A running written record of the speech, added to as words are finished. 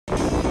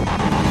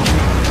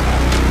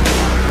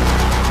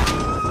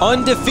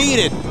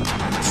undefeated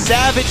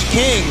Savage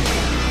King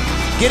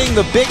getting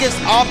the biggest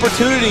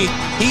opportunity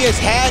he has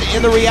had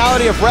in the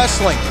reality of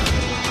wrestling.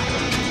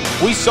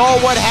 We saw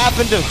what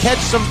happened to catch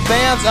some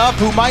fans up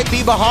who might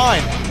be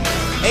behind.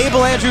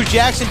 Abel Andrew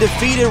Jackson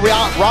defeated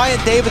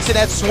Ryan Davidson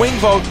at Swing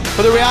Vote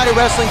for the Reality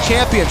Wrestling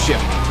Championship.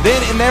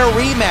 Then in their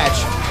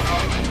rematch,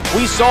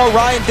 we saw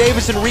Ryan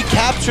Davidson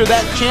recapture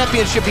that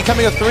championship,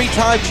 becoming a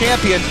 3-time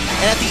champion.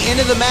 And at the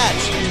end of the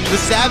match, the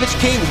Savage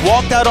King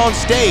walked out on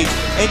stage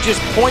and just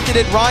pointed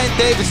at Ryan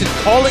Davidson,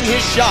 calling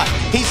his shot.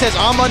 He says,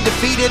 "I'm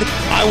undefeated,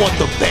 I want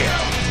the bear."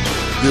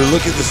 You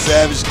look at the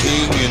Savage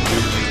King and you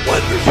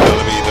wonder, you know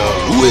what I mean,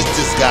 who is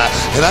this guy?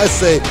 And I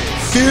say,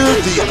 fear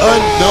the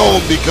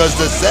unknown, because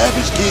the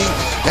Savage King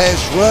has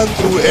run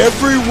through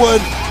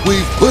everyone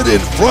we've put in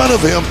front of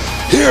him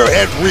here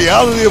at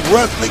Reality of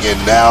Wrestling, and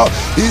now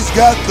he's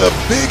got the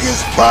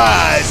biggest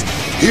prize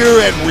here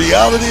at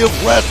Reality of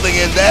Wrestling,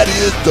 and that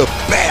is the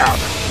bear,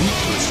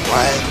 ruthless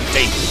Ryan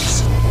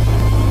Davidson.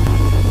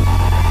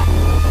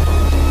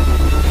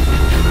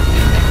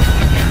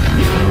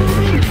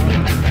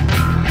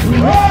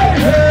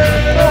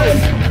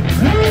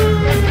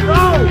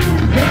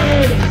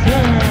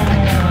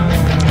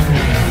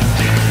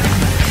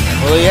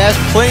 Well, he has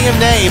plenty of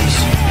names.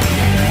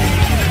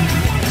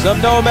 Some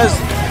know him as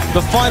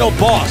the Final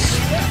Boss.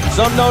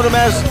 Some know him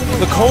as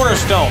the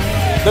Cornerstone,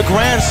 the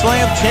Grand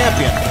Slam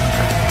Champion,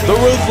 the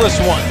Ruthless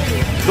One,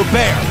 the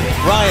Bear,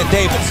 Ryan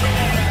Davidson.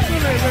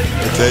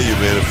 I tell you,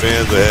 man, the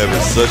fans are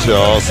having such an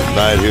awesome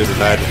night here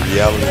tonight in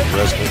Reality of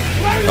Wrestling.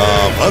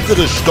 Under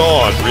the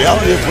stars,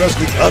 Reality of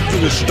Wrestling under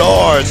the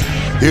stars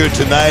here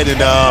tonight,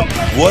 and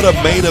what a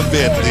main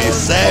event. The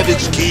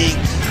Savage King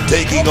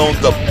taking on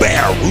the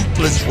Bear,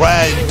 ruthless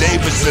Ryan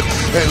Davidson,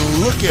 and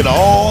look at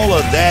all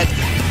of that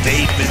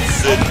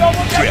Davidson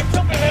drip.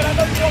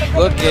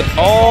 Look at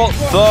all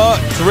the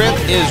drip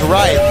is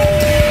right.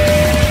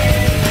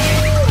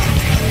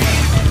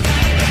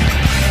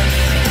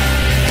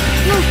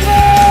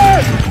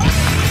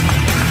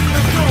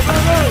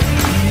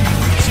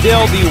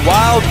 Still the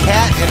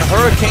Wildcat and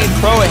Hurricane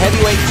Pro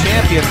heavyweight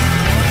champion,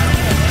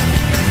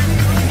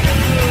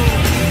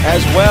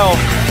 as well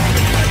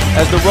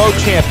as the road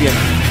champion,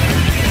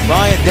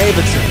 Ryan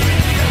Davidson.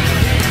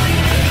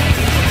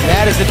 And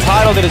that is the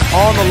title that is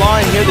on the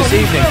line here this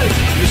evening.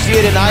 You see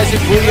it in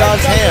Isaac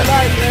Bouillon's hand.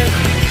 I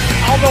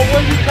don't know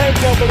where you came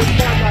from, but it's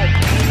my night.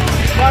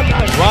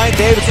 Ryan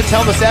Davidson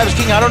telling the Savage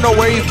King, "I don't know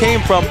where you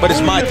came from, but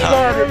it's my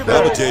time." I'm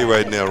going to tell you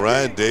right now,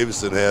 Ryan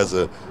Davidson has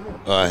a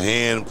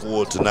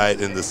handful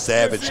tonight in the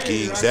Savage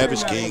King.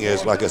 Savage King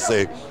has, like I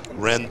say,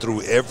 ran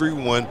through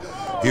everyone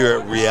here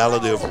at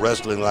Reality of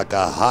Wrestling like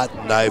a hot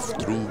knife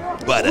through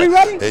butter.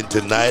 And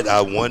tonight,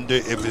 I wonder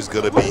if it's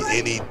going to be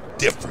any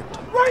different.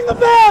 Ring the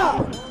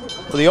bell!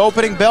 Well, the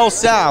opening bell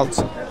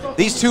sounds.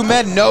 These two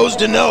men nose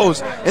to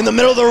nose in the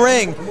middle of the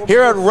ring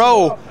here at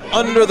Row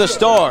Under the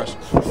Stars.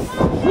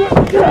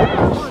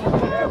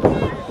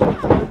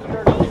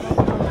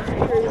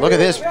 Look at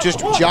this,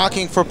 just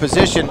jockeying for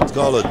position. It's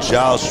called a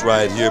joust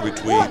right here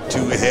between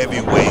two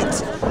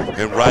heavyweights.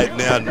 And right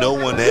now, no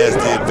one has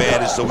the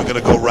advantage, so we're going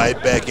to go right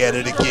back at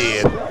it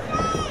again.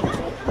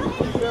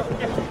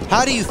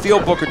 How do you feel,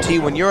 Booker T,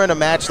 when you're in a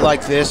match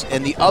like this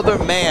and the other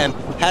man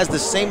has the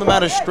same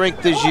amount of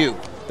strength as you?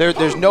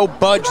 There's no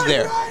budge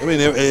there. I mean,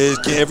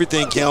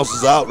 everything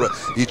cancels out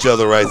each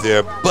other right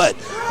there. But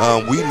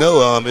we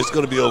know it's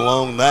going to be a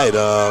long night.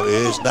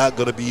 It's not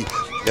going to be,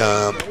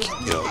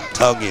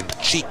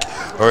 tongue-in-cheek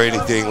or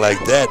anything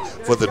like that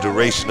for the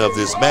duration of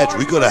this match.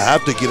 We're going to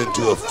have to get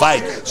into a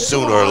fight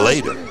sooner or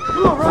later.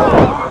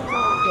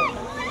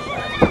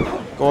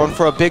 Going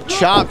for a big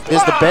chop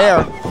is the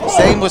Bear.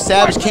 Same with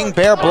Savage King.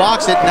 Bear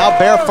blocks it. Now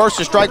Bear first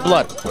to strike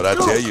blood. But I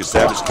tell you,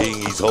 Savage King,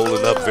 he's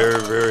holding up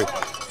very, very,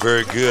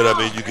 very good. I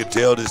mean, you can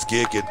tell this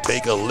kid can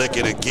take a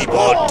licking and keep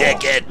on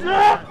decking.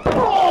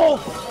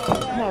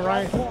 Come on,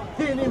 Ryan.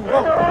 He didn't even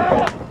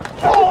go.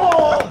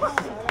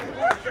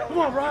 Come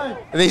on, Ryan.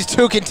 And these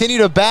two continue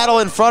to battle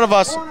in front of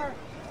us.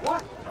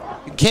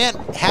 You can't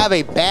have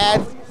a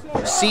bad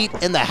seat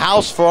in the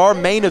house for our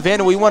main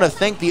event. We want to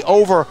thank the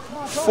over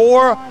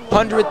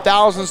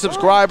 400,000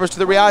 subscribers to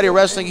the Reality of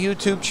Wrestling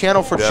YouTube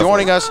channel for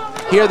joining us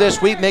here this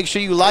week. Make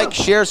sure you like,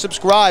 share,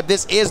 subscribe.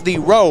 This is the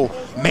Row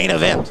main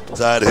event.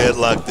 Side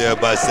headlock there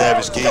by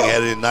Savage King,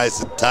 had it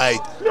nice and tight.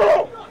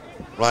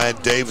 Ryan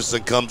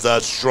Davidson comes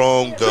out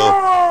strong though.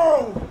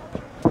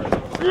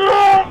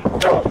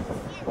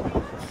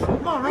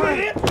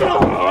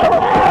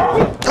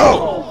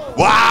 Oh,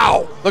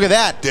 wow. Look at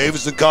that.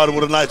 Davidson caught him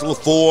with a nice little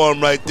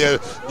forearm right there,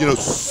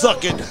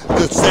 sucking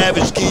the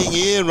Savage King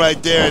in right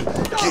there. And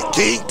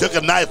King took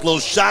a nice little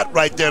shot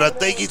right there, and I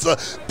think he's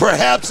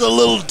perhaps a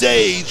little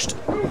dazed.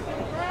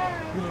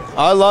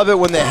 I love it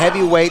when the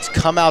heavyweights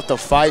come out to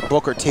fight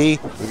Booker T.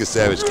 Look at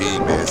Savage King,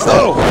 man.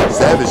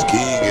 Savage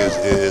King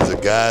is a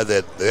guy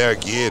that, there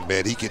again,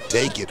 man, he can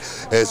take it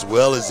as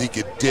well as he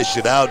can dish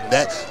it out. And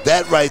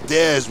that right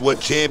there is what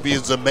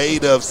champions are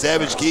made of.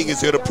 Savage King is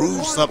here to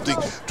prove something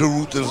to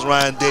Ruthless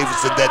Ryan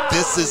Davidson, that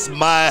this is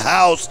my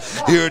house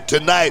here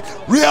tonight.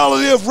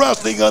 Reality of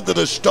wrestling under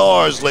the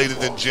stars, ladies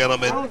and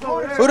gentlemen.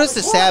 Who does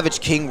the Savage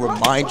King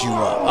remind you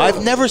of?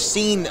 I've never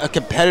seen a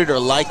competitor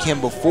like him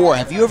before.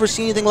 Have you ever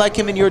seen anything like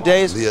him in your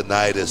days?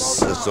 Leonidas,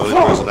 that's the only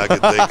person I can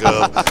think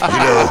of. You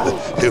know,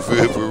 if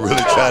we're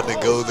really trying to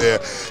go there,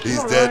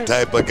 he's that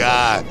type of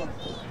guy.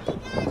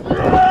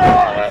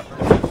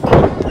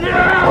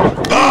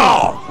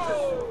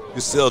 Oh!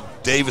 You see how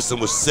Davidson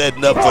was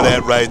setting up for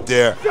that right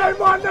there.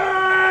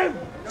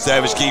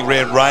 Savage King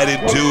ran right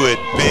into it.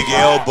 Big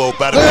elbow.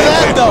 Look at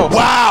that, though.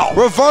 Wow!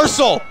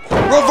 Reversal.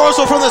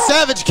 Reversal from the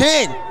Savage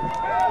King.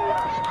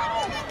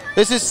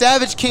 This is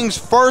Savage King's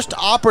first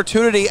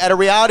opportunity at a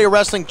Reality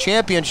Wrestling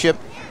Championship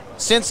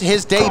since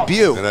his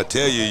debut. And I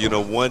tell you,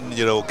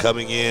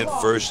 coming in,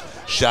 first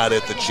shot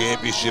at the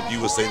championship,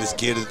 you would say this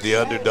kid is the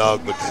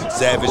underdog, but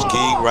Savage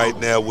King right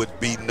now would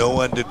be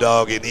no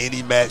underdog in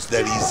any match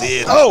that he's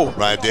in. Oh!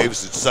 Ryan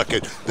Davidson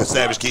sucking the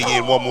Savage King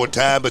in one more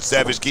time, but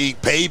Savage King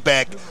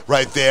payback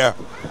right there.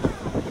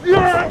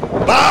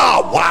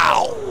 Oh,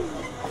 wow!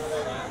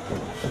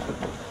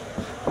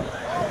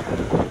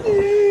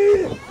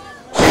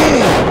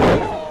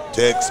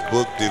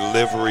 Textbook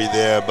delivery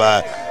there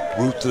by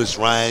Ruthless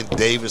Ryan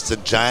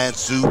Davidson. Giant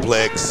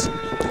suplex.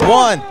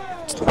 One.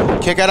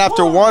 Kick out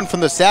after one from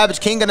the Savage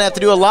King. Gonna have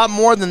to do a lot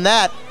more than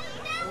that.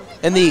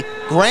 And the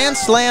Grand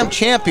Slam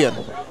champion,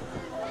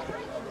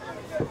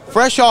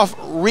 fresh off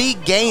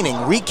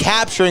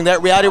recapturing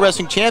that Reality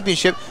Wrestling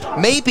Championship,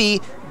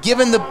 maybe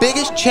given the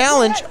biggest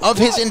challenge of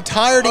his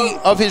entirety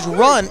of his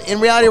run in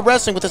Reality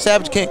Wrestling with the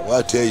Savage King. Well,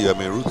 I tell you, I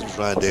mean, Ruthless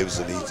Ryan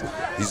Davidson,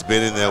 he's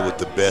been in there with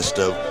the best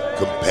of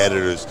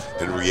competitors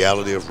in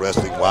Reality of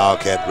Wrestling,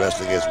 Wildcat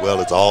Wrestling, as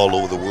well as all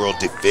over the world,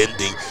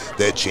 defending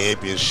that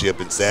championship.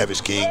 And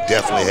Savage King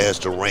definitely has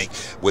to rank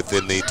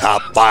within the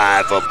top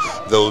 5 of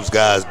those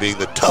guys, being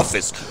the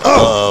toughest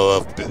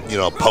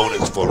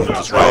opponents for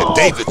Ruthless Ryan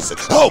Davidson.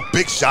 Oh,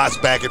 big shots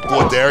back and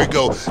forth. There we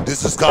go.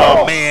 This is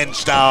called man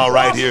style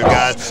right here,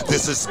 guys.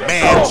 This is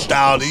man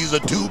style. These are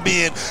two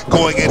men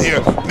going in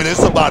here, and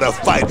it's about a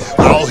fight.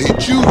 I'll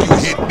hit you, you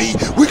hit me.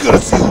 We're gonna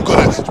see who's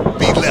gonna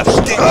be left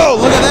standing. Oh,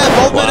 look at that.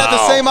 Both men have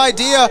the same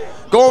idea.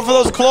 Going for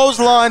those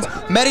clotheslines.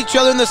 Met each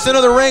other in the center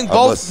of the ring.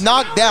 Both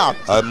knocked down.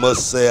 I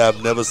must say,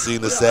 I've never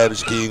seen the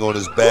Savage King on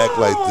his back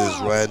like this.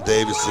 Ryan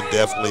Davidson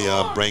definitely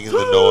bringing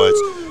the noise.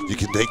 You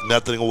can take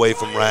nothing away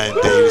from Ryan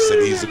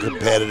Davidson. He's a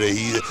competitor.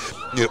 He's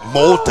a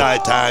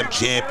multi-time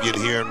champion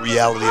here in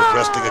Reality of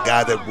Wrestling, a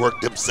guy that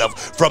worked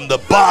himself from the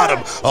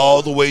bottom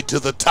all the way to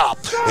the top.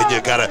 And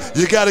you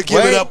gotta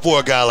give it up for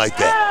a guy like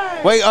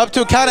that. Wait, up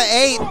to a count of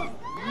 8.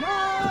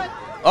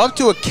 Up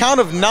to a count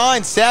of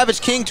 9. Savage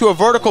King to a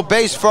vertical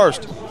base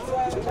first.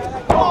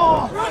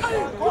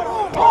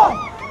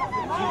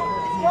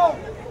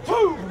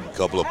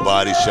 Couple of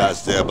body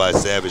shots there by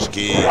Savage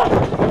King.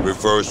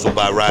 Reversal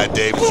by Ryan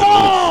Davidson.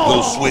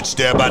 Little switch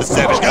there by the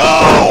Savage King.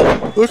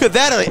 Oh! Look at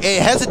that. A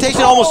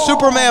hesitation, almost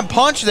Superman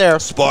punch there.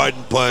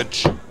 Spartan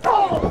punch.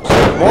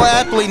 More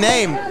aptly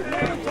named.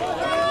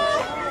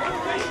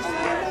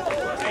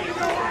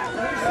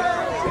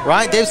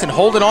 Ryan Davidson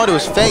holding on to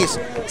his face.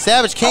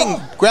 Savage King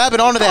grabbing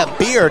onto that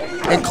beard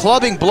and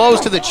clubbing blows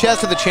to the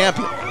chest of the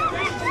champion.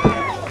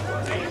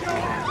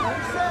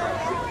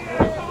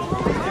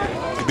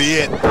 Be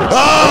it.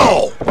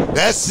 Oh!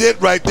 That's it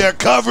right there.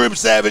 Cover him,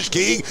 Savage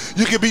King.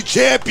 You can be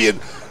champion.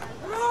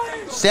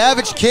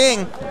 Savage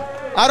King.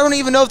 I don't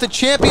even know if the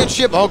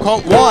championship. Oh,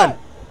 1,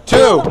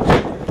 2.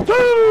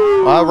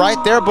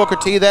 Right there, Booker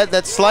T.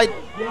 That slight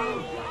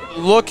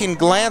look and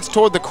glance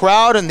toward the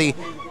crowd and the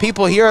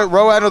people here at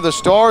Row Out of the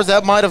Stars,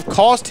 that might have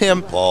cost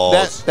him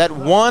that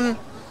 1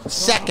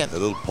 second. A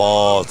little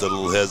pause, a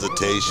little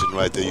hesitation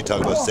right there. You talk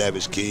about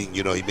Savage King,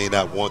 he may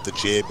not want the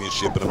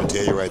championship, but I'm going to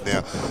tell you right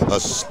now, a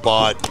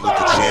spot with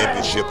the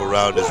championship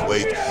around his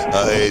waist,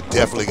 it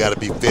definitely got to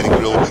be fitting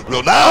real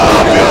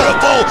nice.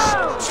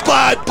 Beautiful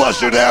spine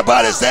buster there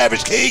by the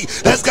Savage King.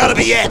 That's got to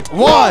be it.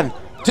 1,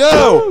 2,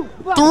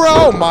 3.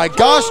 Oh my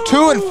gosh,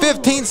 2 and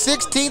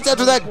 15/16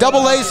 after that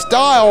double A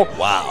style.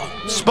 Wow.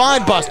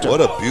 Spine buster. What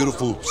a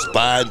beautiful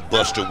spine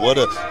buster. What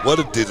a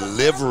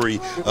delivery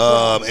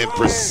and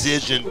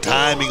precision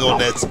timing on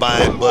that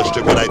spine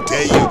buster. But I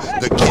tell you,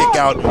 the kick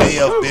out may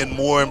have been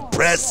more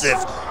impressive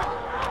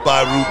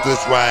by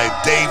Ruthless Ryan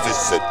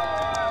Davidson.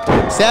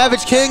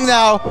 Savage King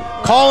now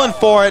calling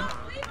for it.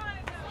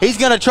 He's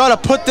going to try to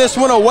put this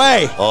one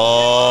away.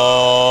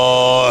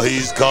 Oh,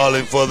 he's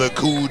calling for the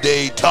coup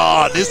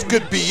d'etat. This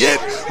could be it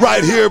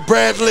right here,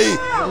 Bradley.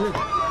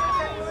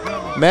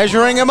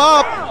 Measuring him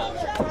up.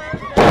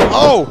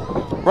 Oh,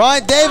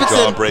 Ryan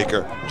Davidson.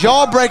 Jawbreaker.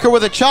 Jawbreaker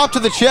with a chop to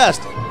the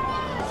chest.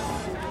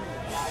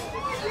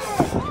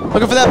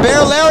 Looking for that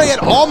bear lariat,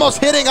 almost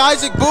hitting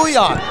Isaac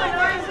Bouillon.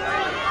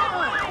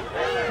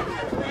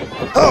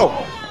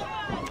 Oh,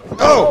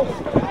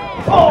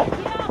 Oh!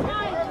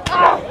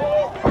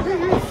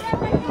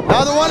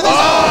 Another one of these. Oh,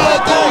 there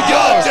he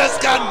Booyah goes.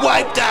 just got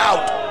wiped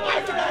out.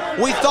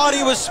 We thought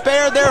he was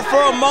spared there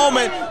for a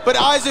moment, but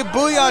Isaac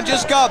Bouillon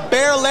just got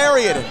bare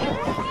lariated.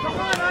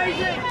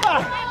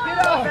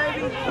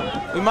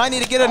 We might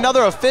need to get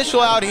another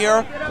official out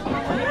here.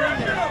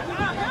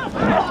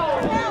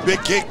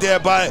 Big kick there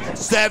by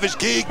Savage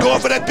King, going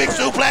for that big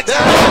suplex.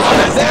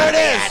 There it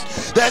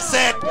is. That's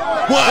it. 1,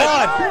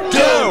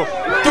 2,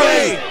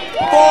 3,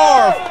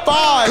 4,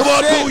 5, Come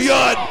on, 6.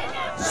 Bouillon.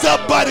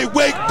 Somebody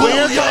wake Oh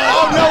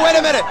Bouillon. no, wait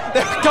a minute.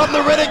 There come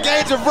the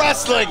renegades of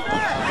wrestling.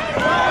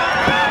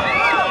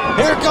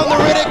 Here come the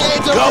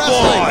renegades of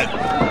wrestling.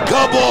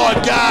 Come on,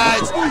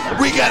 guys.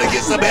 We gotta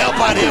get some help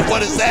out here for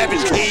the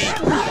Savage King.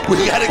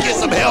 We gotta get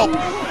some help.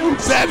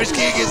 Savage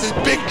King is in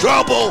big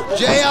trouble.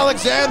 Jay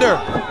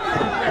Alexander.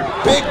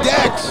 Big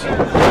Dex.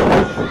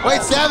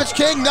 Wait, Savage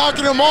King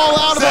knocking them all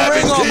out of the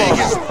ring Savage King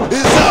almost.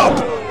 is up.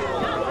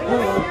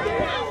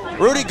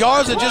 Rudy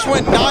Garza just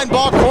went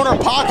 9-ball corner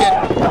pocket.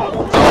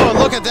 Oh, and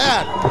look at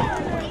that.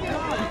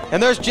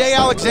 And there's Jay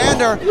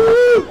Alexander.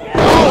 Oh,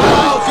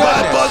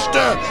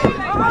 Buster.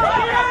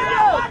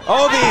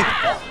 Obi.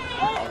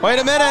 Wait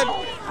a minute.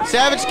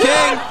 Savage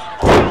King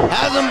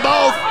has them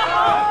both.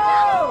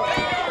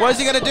 What is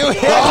he going to do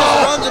here?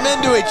 Just runs them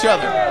into each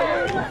other.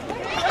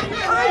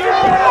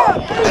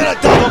 And a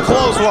double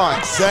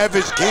clothesline.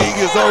 Savage King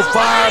is on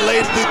fire,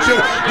 ladies and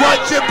gentlemen.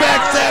 Watch your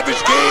back,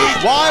 Savage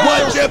King.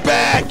 Watch your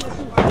back.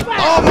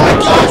 Oh my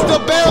gosh, the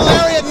bear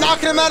lariat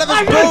knocking him out of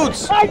his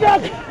boots.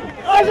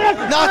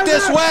 Not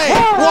this way.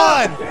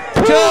 1,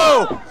 2, 3.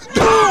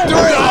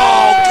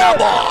 Oh,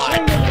 come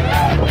on.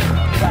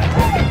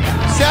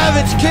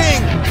 Savage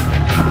King.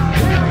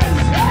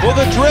 Well,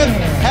 the drip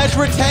has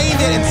retained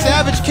it, and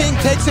Savage King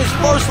takes his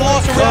first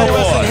loss in reality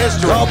wrestling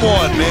history. Come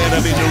on, man. I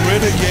mean, the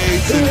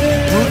Renegades and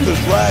Ruthless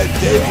Riot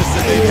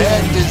Davidson, they've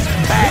had this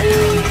pact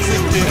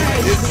since the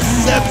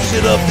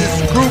inception of this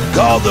group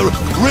called the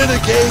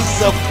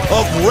Renegades of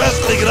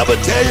wrestling. And I'm gonna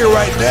tell you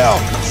right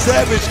now,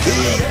 Savage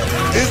King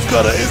is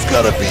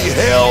gonna be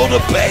hell to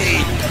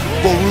pay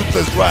for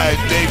Ruthless Riot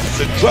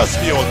Davidson. Trust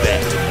me on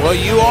that. Well,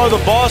 you are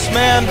the boss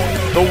man.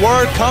 The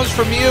word comes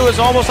from you is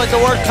almost like the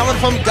word coming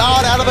from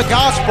God out of the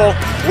gospel.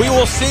 We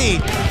will see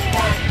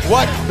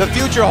what the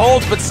future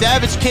holds, but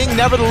Savage King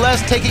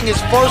nevertheless taking his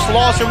first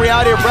loss in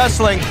reality of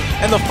wrestling,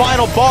 and the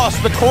final boss,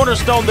 the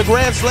cornerstone, the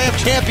Grand Slam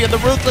champion, the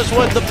Ruthless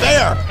One, the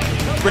Bear,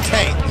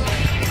 retains.